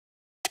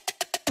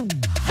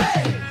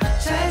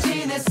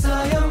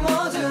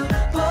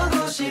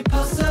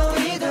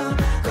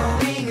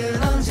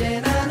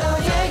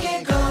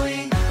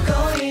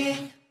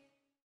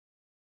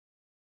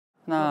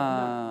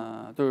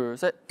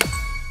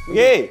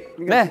예.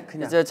 네,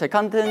 이제 제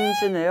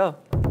컨텐츠네요.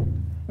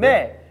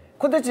 네.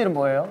 콘텐츠는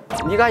뭐예요?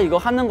 네가 이거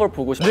하는 걸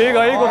보고 싶어.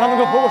 네가 이걸 하는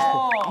걸 보고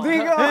싶어.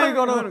 네가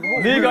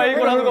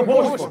이걸 하는 걸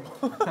보고 싶어.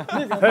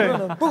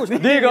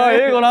 네가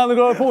이걸 하는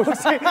걸 보고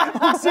싶어.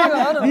 혹시 네가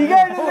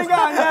했는 게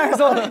아니야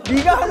해서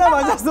네가 하나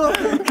맞아서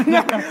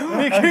그냥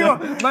그리고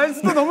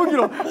말수도 너무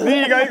길어.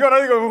 네가 이걸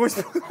하는 걸 보고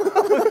싶어.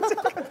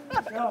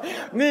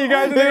 네가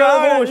했는 게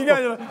아니라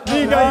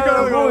네가 이걸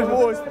하는 걸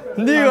보고 싶어.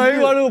 네가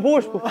이거 하는 거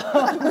보고 싶어.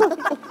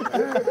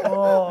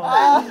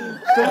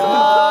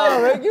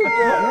 왜 이렇게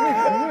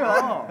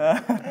웃겨?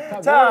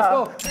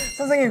 자,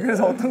 선생님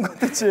그래서 어떤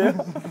콘텐츠예요?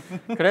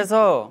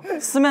 그래서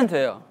쓰면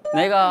돼요.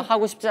 내가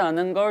하고 싶지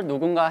않은 걸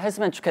누군가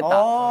했으면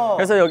좋겠다.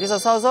 그래서 여기서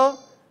서서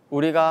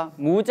우리가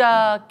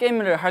무작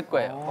게임을 할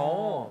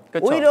거예요.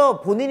 그쵸?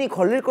 오히려 본인이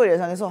걸릴 걸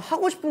예상해서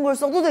하고 싶은 걸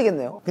써도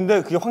되겠네요.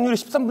 근데 그게 확률이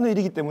 13분의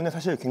 1이기 때문에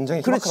사실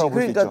굉장히 희박하다고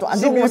볼 수 있죠. 그러니까 또 안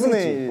되고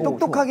있지.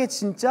 똑똑하게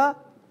진짜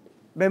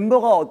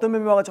멤버가 어떤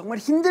멤버가 정말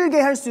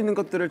힘들게 할 수 있는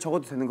것들을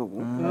적어도 되는 거고.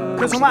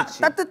 그래서 정말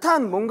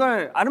따뜻한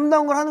뭔가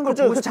아름다운 걸 하는 걸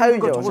보고 싶은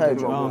걸 적어도 되는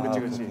거고.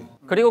 그렇지.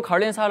 그리고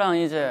걸린 사람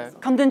이제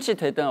컨텐츠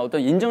되든 어떤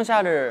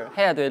인증샷을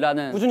해야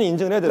되라는. 꾸준히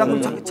인증을 해야 나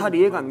되는. 그럼 잘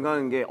이해가 안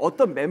가는 게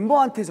어떤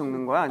멤버한테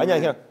적는 거야?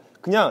 아니야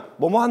그냥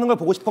뭐뭐 하는 걸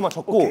보고 싶어만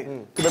적고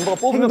그 멤버가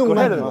뽑으면 그걸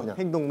해야 되는 거야.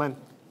 행동만.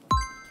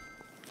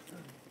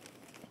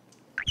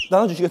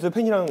 나눠주시겠어요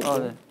팬이랑?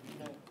 네.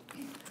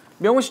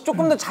 명호 씨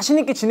조금 더 자신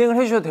있게 진행을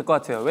해주셔도 될 것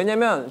같아요.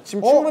 왜냐면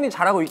지금 충분히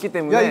잘하고 있기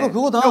때문에. 야 이거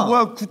그거다. 야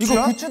뭐야 굿즈야?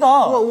 이거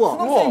굿즈다. 우와.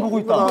 수강생이 보고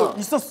있다. 이거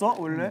있었어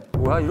원래?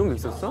 뭐야 이런 게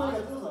있었어?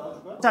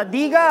 자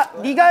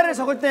네가를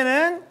적을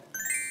때는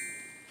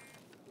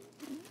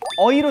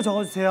어이로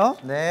적어주세요.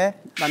 네.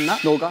 맞나?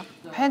 너가?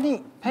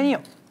 팬이요.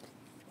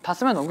 다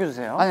쓰면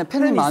넘겨주세요. 아니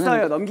팬이 많은.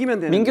 있어요. 넘기면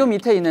되는. 민규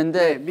밑에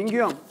있는데. 네, 민규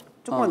형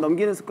조금만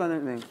넘기는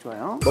습관을. 네,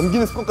 좋아요.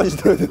 넘기는 습관까지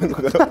들어야 되는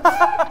거예요?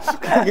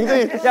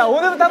 굉장히. 야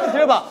오늘부터 한번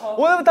들어봐.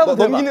 오늘부터 한번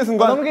들어봐. 넘기는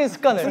순간. 넘기는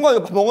습관을. 순간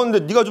이거 밥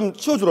먹었는데 네가 좀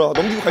치워주라.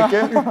 넘기고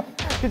갈게.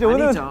 그죠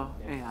오늘. 아니죠.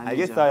 네,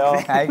 알겠어요.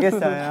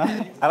 알겠어요.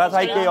 알아서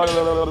할게요.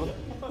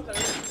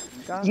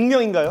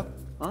 익명인가요?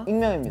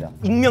 익명입니다.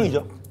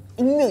 익명이죠.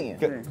 익명이에요.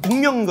 그러니까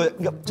익명인 거예요.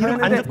 그러니까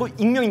이름 안 적고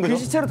익명인 거죠.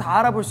 글씨체로 다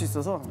알아볼 수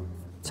있어서.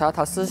 자,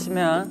 다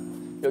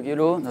쓰시면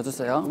여기로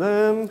넣어주세요.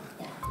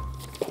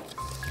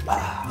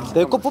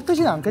 내 거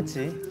뽑히진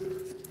않겠지.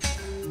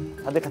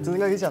 다들 같은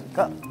생각이지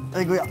않을까?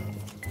 아이고야.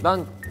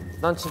 난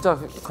진짜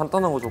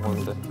간단한 거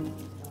적었는데.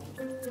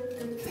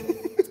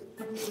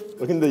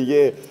 근데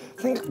이게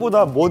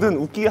생각보다 뭐든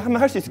웃기게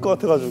하면 할 수 있을 것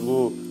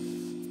같아가지고.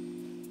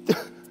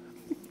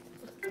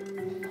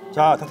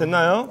 자, 다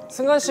됐나요?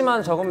 승관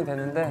씨만 적으면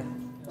되는데.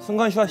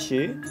 승관 슈아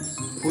씨.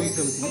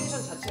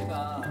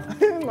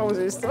 너무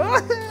재밌어.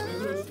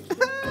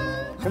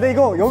 근데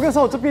이거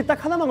여기서 어차피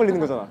딱 하나만 걸리는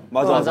거잖아.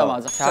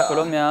 맞아. 자,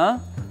 그러면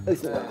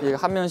이거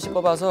한 명씩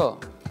뽑아서.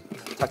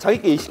 자,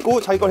 자기 게 있고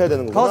자기 걸 해야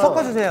되는 거구나. 더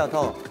섞어주세요.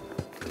 더.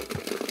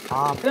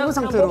 아, 뽑은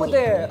상태로.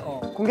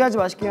 공개하지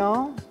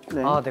마실게요.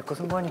 네. 아, 내 거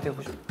승관이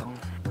되고 싶다.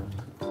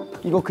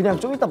 이거 그냥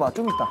좀 이따 봐.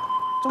 좀 이따.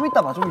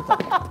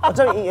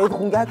 어차피 여기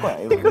공개할 거야.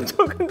 이거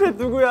적은데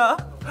누구야?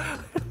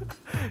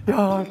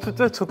 야,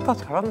 진짜 좋다.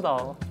 잘한다.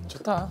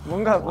 좋다.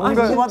 뭔가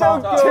진짜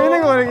웃겨.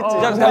 재밌는 거 말했겠지.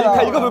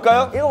 다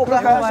읽어볼까요?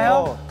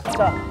 읽어볼까요?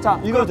 자,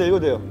 읽어도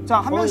돼요. 자,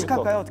 한 명씩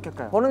할까요? 어떻게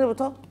할까요?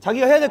 버논이부터?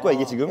 자기가 해야 될 거야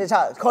이게 지금. 네,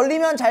 자,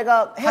 걸리면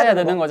자기가 해야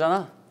되는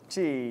거잖아.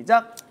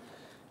 시작.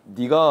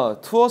 네가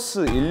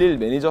투어스 11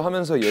 매니저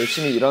하면서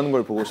열심히 일하는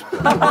걸 보고 싶어.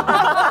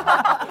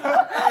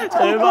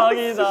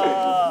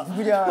 대박이다.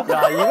 누구냐?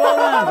 야,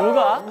 이거는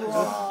누가?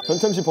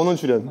 전참시 번원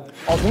출연.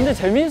 굉장히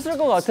재미있을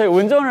것 같아.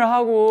 운전을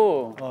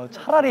하고.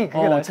 차라리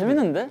그게 낫지.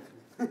 재밌는데?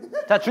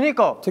 자, 준이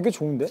거. 되게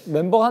좋은데?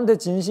 멤버한테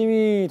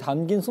진심이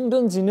담긴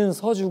손편지는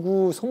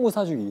서주고 선물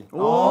사주기. 아,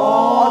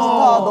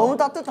 좋다. 너무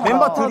따뜻하다.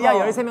 멤버 둘이야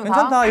 13명 다?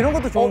 괜찮다. 이런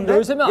것도 좋은데.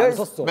 13명 안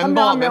썼어. 한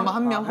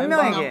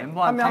명에게.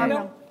 한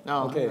명.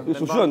 오케이. 이거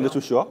조슈아인데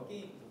조슈아?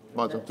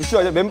 맞아.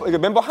 조슈아 이제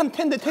멤버 한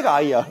텐데 태가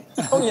아이야.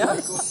 형이야?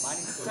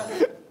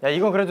 야,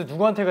 이건 그래도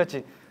누구한테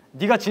갔지?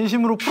 네가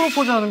진심으로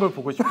프로포즈하는 걸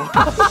보고 싶어.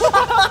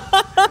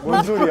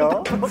 뭔 소리야?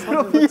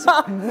 무슨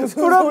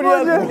소리야?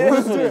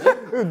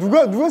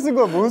 누가 쓴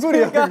거야? 뭔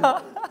소리야?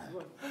 그러니까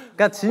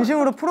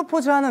진심으로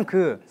프로포즈하는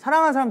그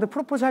사랑하는 사람한테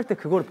프로포즈 할 때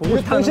그걸 보고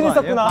싶다는 당신이 거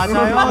아니에요?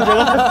 썼구나.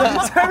 맞아요. 제가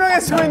설명해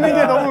주고 있는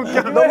게 너무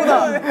웃겨.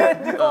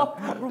 너무나.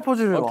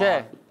 프로포즈를.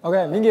 오케이.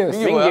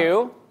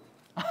 민규.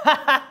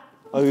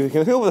 아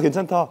이거 생각보다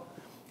괜찮다.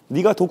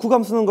 네가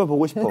독후감 쓰는 걸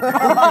보고 싶어.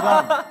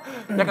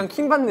 약간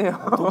킹 받네요.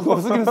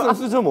 독후감 쓰긴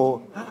쓰죠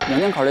뭐. 몇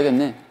년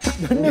걸리겠네.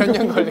 몇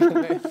년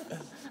걸리겠네.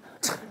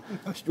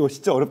 이거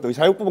진짜 어렵다. 이거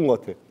잘못 뽑은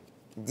것 같아.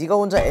 네가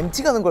혼자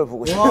MT 가는 걸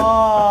보고 싶어.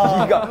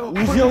 네가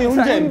우지 형이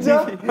혼자 MT.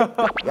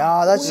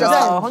 야, 나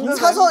진짜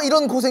사서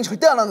이런 고생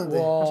절대 안 하는데.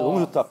 진짜 너무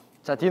좋다.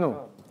 자,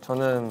 디노.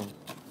 저는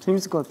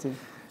재밌을 것 같아.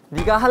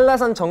 네가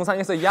한라산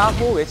정상에서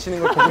야호 외치는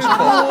걸 보고 싶어.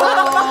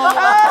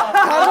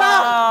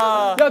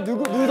 야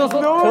누구 썼어?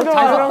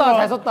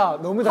 잘 썼다.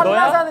 너무 잘.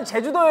 한라산은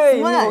제주도에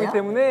있는 거기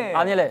때문에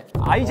아니래.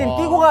 아이젠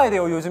뛰고 가야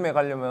돼요 요즘에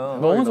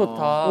가려면. 너무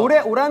좋다.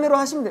 올 한해로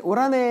하시면 돼. 올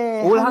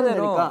한해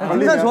한해로.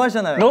 등산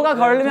좋아하시잖아요. 너가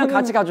걸리면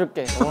같이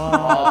가줄게.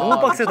 너무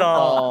빡세다.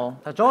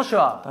 자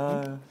조슈아.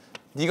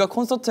 네가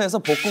콘서트에서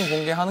복근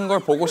공개하는 걸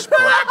보고 싶어.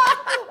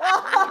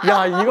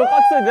 야 이거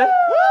빡세네?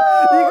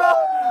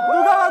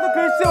 누가 봐도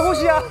글쎄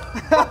호시야.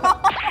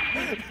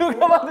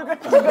 누가 봐도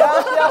글쎄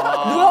호시야.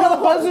 누가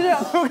봐도 관수야.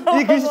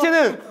 이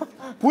글씨체는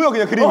보여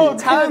그냥 그림이.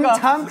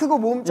 잠 크고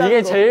몸 작은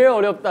이게 거. 제일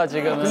어렵다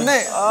지금은. 근데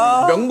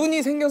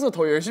명분이 생겨서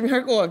더 열심히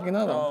할 것 같긴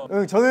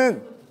하다.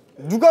 저는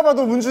누가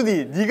봐도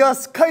문준이 네가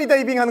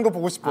스카이다이빙 하는 거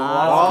보고 싶어.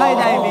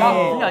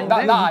 스카이다이빙.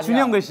 나 준이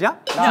형 글씨야?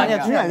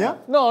 아니야 준이 아니야?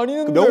 나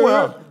아니는데.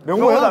 명호야.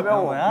 명호야.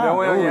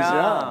 명호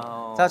형이야.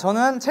 자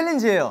저는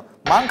챌린지예요.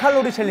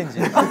 1000칼로리 챌린지.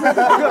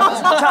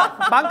 자,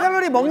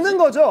 1000칼로리 먹는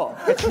거죠?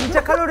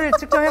 진짜 칼로리를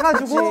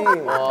측정해가지고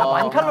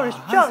 1000칼로리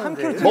쉽지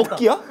않은데. 3kg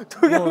먹기야?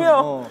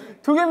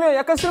 도겸이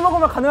약간 술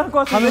먹으면 가능할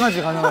것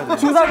같은데. 가능하지.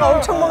 주사가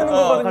엄청 먹는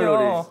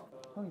거거든요.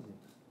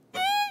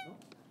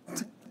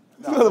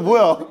 너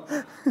뭐야?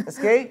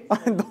 SK?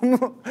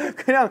 너무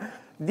그냥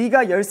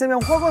네가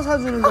 13명 허거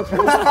사주는 거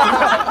보고 싶어.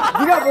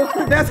 네가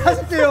먹고 내가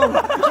사줄게 형.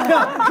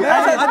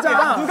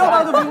 맞아. 누가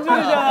봐도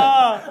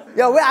민준이잖아.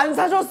 야 왜 안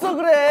사줬어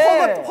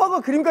그래? 허거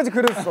그림까지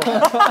그렸어.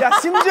 야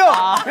심지어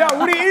야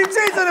우리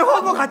일주일 전에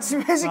허거 같이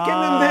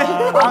회식했는데.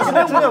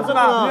 근데 준이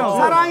없었구나.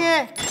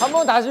 사랑해.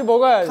 한번 다시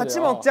먹어야지. 같이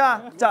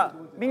먹자. 자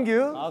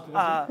민규.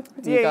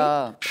 뒤에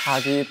네가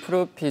바디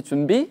프로필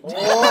준비?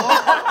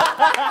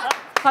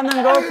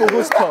 하는 걸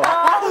보고 싶어.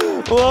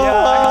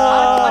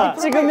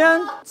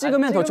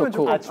 찍으면 더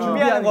좋고.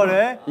 준비하는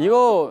거를.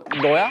 이거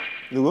너야?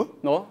 누구?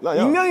 너?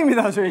 나야.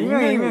 익명입니다 저희.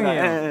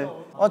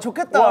 익명이에요. 아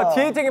좋겠다. 와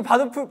뒤에 되게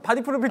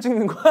바디 프로필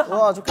찍는 거야?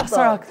 와 좋겠다.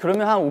 설아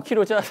그러면 한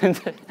 5kg 쪄야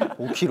되는데.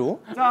 5kg?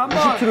 자 한번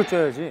 10kg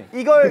쪄야지.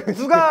 이걸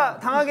누가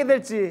당하게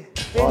될지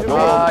게임 준비.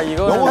 아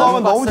이거 명호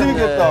나오면 너무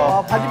재밌겠다.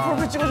 아 바디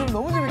프로필 찍어주면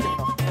너무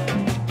재밌겠다.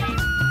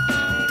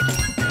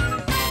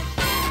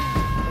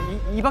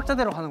 이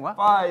박자대로 가는 거야?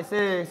 5, 6,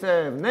 7,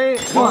 8 1,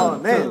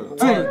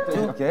 2,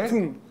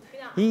 오케이.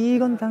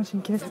 이건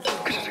당신께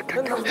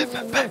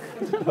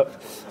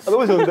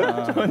너무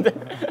좋은데?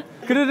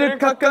 그르르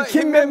각각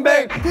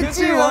힘맨백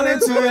지원의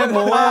주에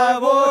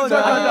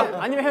모아보자.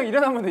 아니면 형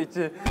일어나면 돼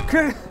있지.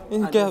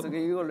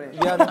 이걸로 해.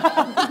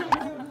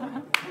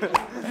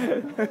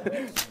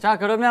 자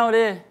그러면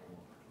우리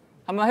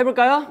한번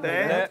해볼까요?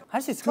 네.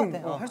 할 수 있을 것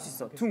같아. 할 수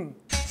있어. 퉁.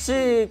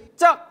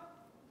 시작.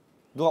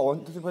 누가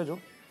원투 스포 해줘?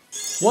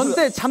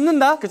 원때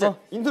잡는다. 그죠?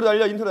 인트로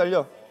날려. 인트로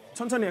날려.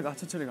 천천히 해가.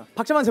 천천히 가.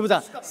 박자만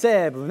재보자.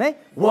 세븐에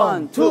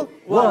원, 투,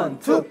 원,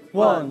 투,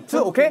 원, 투.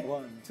 오케이?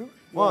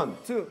 원,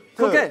 투,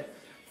 오케이.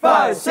 5,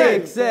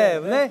 6,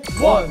 7에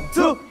원,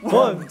 투,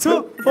 원,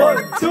 투,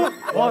 원, 투,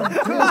 원,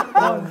 투,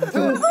 원, 투,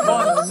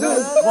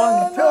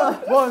 원, 투,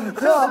 원,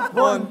 투,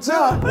 원,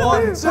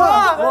 투,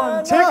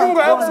 원, 제일 큰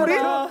거야 목소리?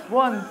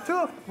 원,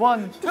 투,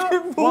 원, 투,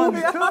 원,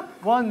 투,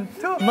 원,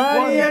 투.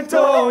 마리아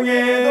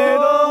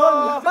통에도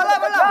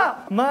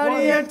빨라.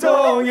 마리아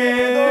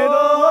통에도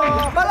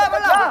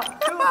빨라.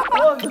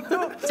 원, 투,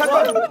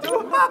 잠깐.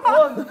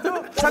 원,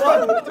 투,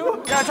 잠깐.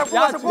 야 잡고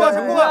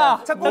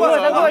가.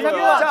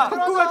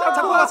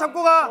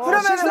 잡고 가.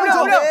 후렴.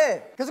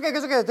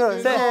 계속해. 들어.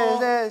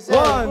 셋. 원,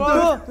 투.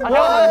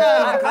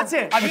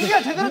 같이.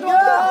 민규야 제대로 좀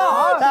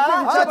하자.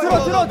 자, 들어.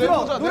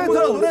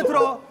 노래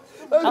들어.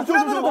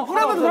 후렴부터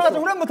들어가자.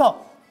 후렴부터.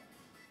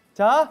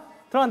 자,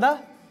 들어간다.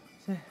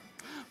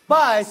 5,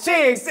 6,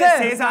 7.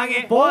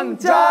 세상에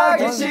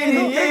번짝이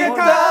신이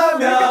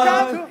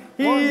있다면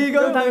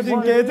이건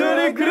당신께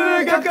드릴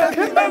그를 각각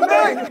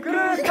힘맨백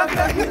그를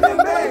각각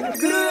힘맨백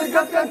그를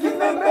각각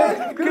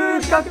힘맨백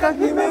그를 각각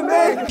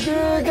힘맨백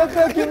그를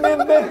각각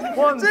힘맨백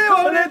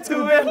원원의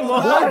투에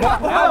원.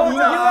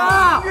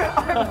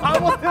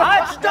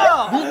 아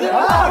진짜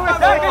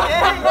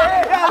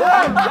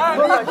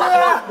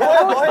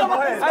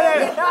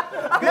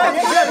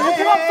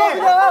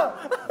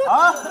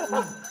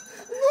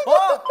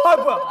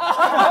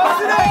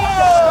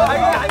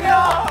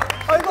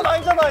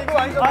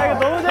이거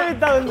너무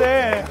재밌다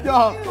근데.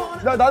 야,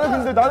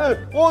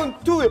 나는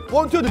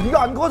원투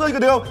네가 안 가져니까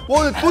내가 또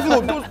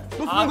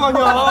쓰는 거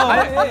아니야.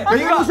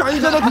 내가 것이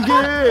아니잖아 그게.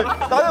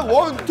 나는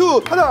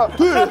원투 하나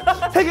둘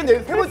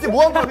세 번째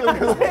뭐 한 거야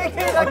여기서.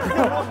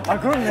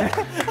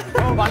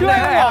 맞네. 그래.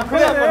 야,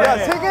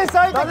 세 개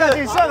쌓일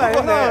때까지 시작 안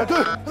했네.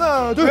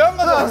 하나 둘 왜안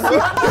가져왔어?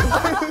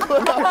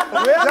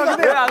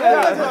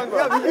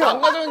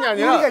 안 가져온 게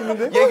아니라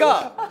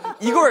얘가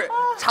이걸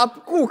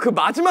잡고 그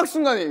마지막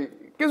순간에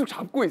계속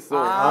잡고 있어.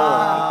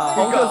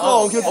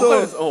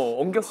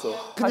 엉켰어.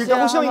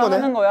 일단 호시형인 거네.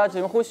 하는 거야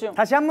지금 호시형.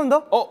 다시 한 번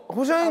더?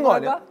 호시형인 거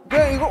아니야?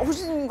 그냥 이거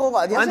호신 거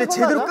아니야? 근데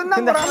제대로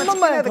끝난 근데 거랑 한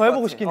번만 더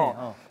해보고 싶긴 해.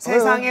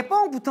 세상에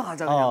뻥부터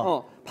가자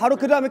그냥. 바로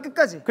그 다음에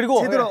끝까지.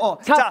 그리고 제대로.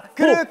 자,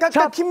 그를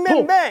깍깍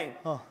킴맨뱅.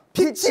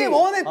 피치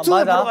원에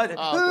투에 바로 가야 돼.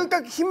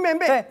 그러니까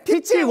힘맨배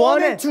피치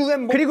원에 투에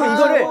못 그리고 가고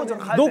이거를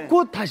가야 돼.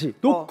 놓고 다시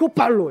놓고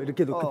발로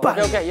이렇게 놓고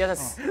발로. 오케이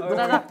이해됐어.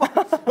 자자.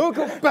 형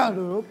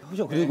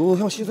그리고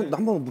형 시선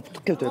한번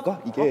부탁해도 될까?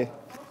 이게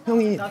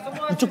형이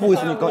이쪽 보고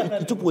있으니까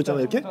이쪽 보고 있잖아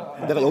이렇게.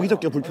 내가 여기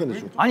잡기가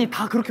불편해져. 아니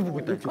다 그렇게 보고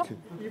있다니까?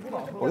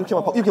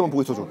 이렇게만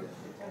보고 있어줘.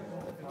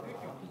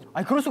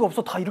 아니 그럴 수가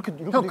없어. 다 이렇게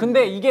형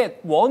근데 이게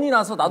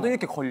원이라서 나도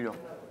이렇게 걸려.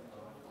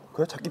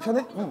 그래 잡기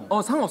편해?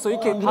 상관없어.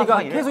 이렇게 우리가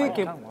계속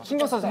이렇게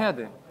신경 써서 해야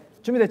돼.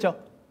 준비됐죠?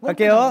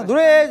 갈게요.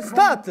 노래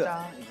스타트.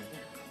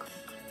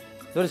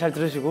 노래 잘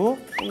들으시고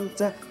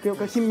자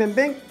그러니까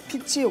힘맨배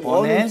피치 원에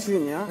원에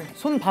투냐.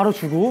 손 바로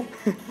주고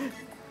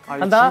아,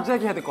 이거 한다.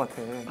 진지하게 해야 될 것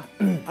같아.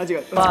 아직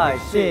 5,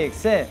 6,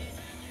 7.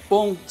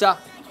 뽕짝.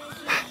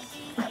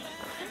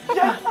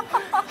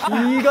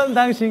 이건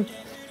당신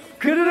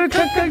그르르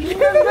칵칵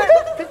힘맨배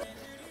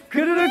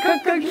그르르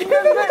칵칵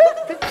힘맨배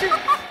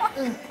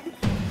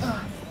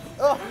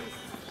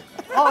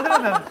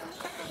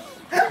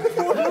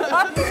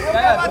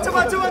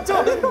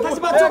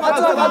맞춰.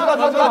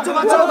 다시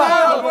맞춰.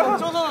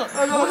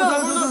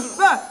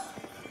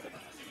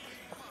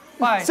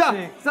 자,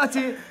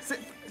 사치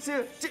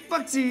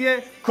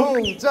찌빡지의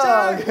공장.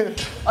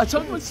 아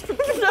전부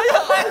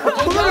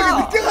프로나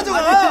이렇게 늦게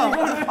가져가.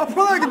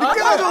 프로나 이렇게 늦게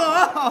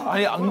가져가.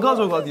 아니 안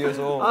가져가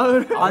뒤에서.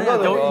 아니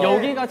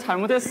여기가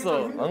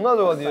잘못했어. 안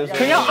가져가 뒤에서.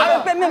 그냥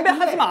아예 빼면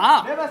하지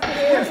마.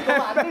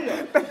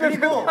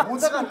 그리고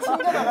모자가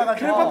튕겨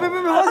나가가지고.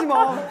 빼빼빼 하지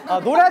마. 아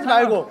노래하지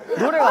말고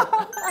노래가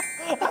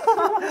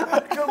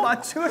그럼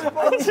맞추고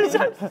싶어.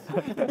 진짜.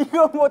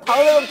 이거 뭐 다음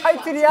앨범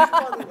타이틀이야?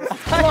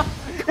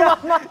 야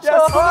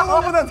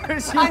서동원보다 더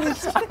열심히.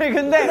 아니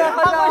근데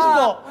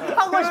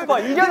하고 싶어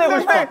이겨내고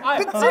싶어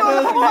그치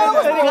한번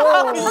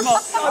하고 싶어.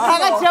 다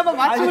같이 한번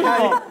맞추고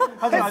싶어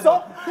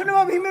했어?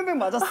 흐름하면 힘맨배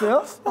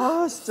맞았어요?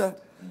 아 진짜.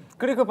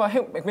 그리고 봐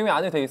맥맹이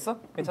안 해도 되겠어?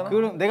 괜찮아?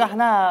 그럼 내가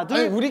하나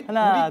둘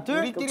하나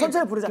둘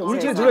천천히 부르자.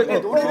 우리끼리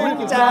노래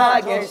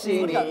짝의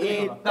신이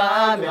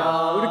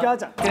있다면 이렇게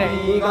하자. 그래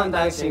이건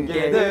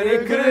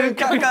당신께들을 그를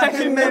깎아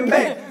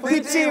힘맨배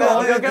위치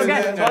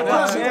원격에.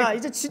 자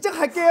이제 진짜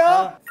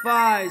갈게요. 5,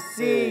 6,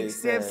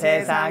 7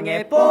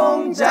 세상에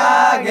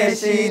뽕짝의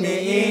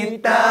신이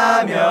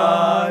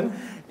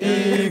있다면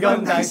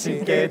이건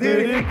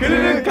당신께들을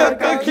그를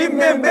각각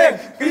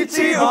힘맨배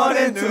위치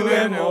원앤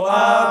투에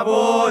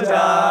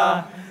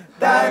모아보자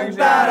땅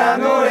따라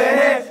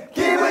노래해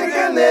기분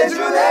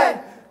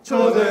끝내주네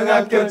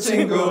초등학교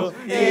친구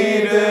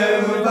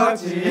이름은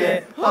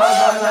박지혜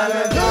화가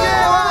나면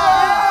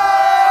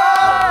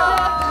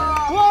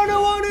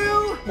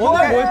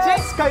오늘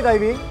뭐였지?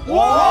 스카이다이빙.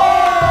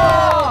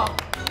 와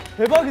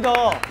대박이다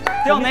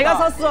형 내가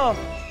샀어.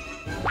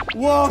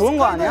 와 좋은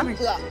거 아니야?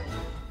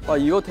 와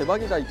이거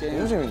대박이다 이 게임.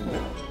 너무 재밌는데?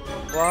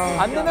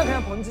 안 되면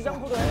그냥 번지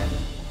점프로 해.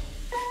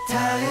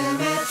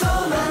 다음에 또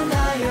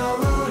만나요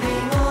우리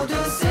모두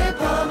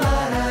슬퍼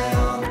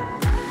말아요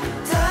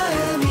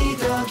다음이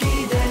더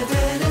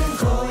기대되는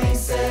Going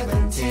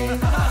 17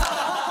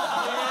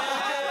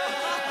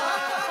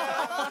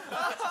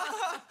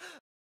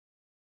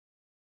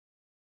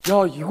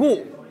 야 이거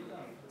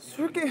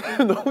술 게임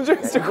너무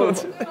재밌을 것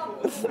같은데.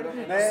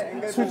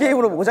 술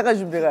게임으로 모자까지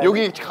준비가.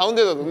 여기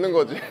가운데다 놓는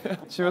거지.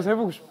 집에서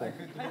해보고 싶어.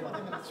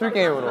 술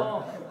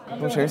게임으로.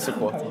 너무 재밌을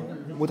것 같아.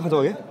 뭐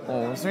하자게?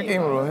 술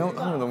게임으로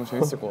하면 너무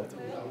재밌을 것 같아.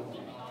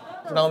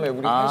 그 다음에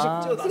우리 회식.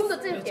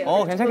 지금도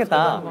찍을게요.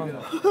 괜찮겠다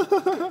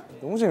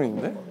너무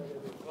재밌는데?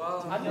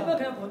 안 되면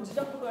그냥 번지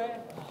점프로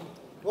해.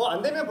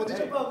 뭐안 되면 번지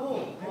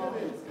점프하고.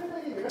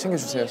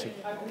 챙겨주세요 지금.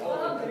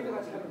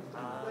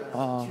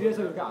 아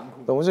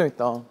너무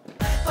재밌다.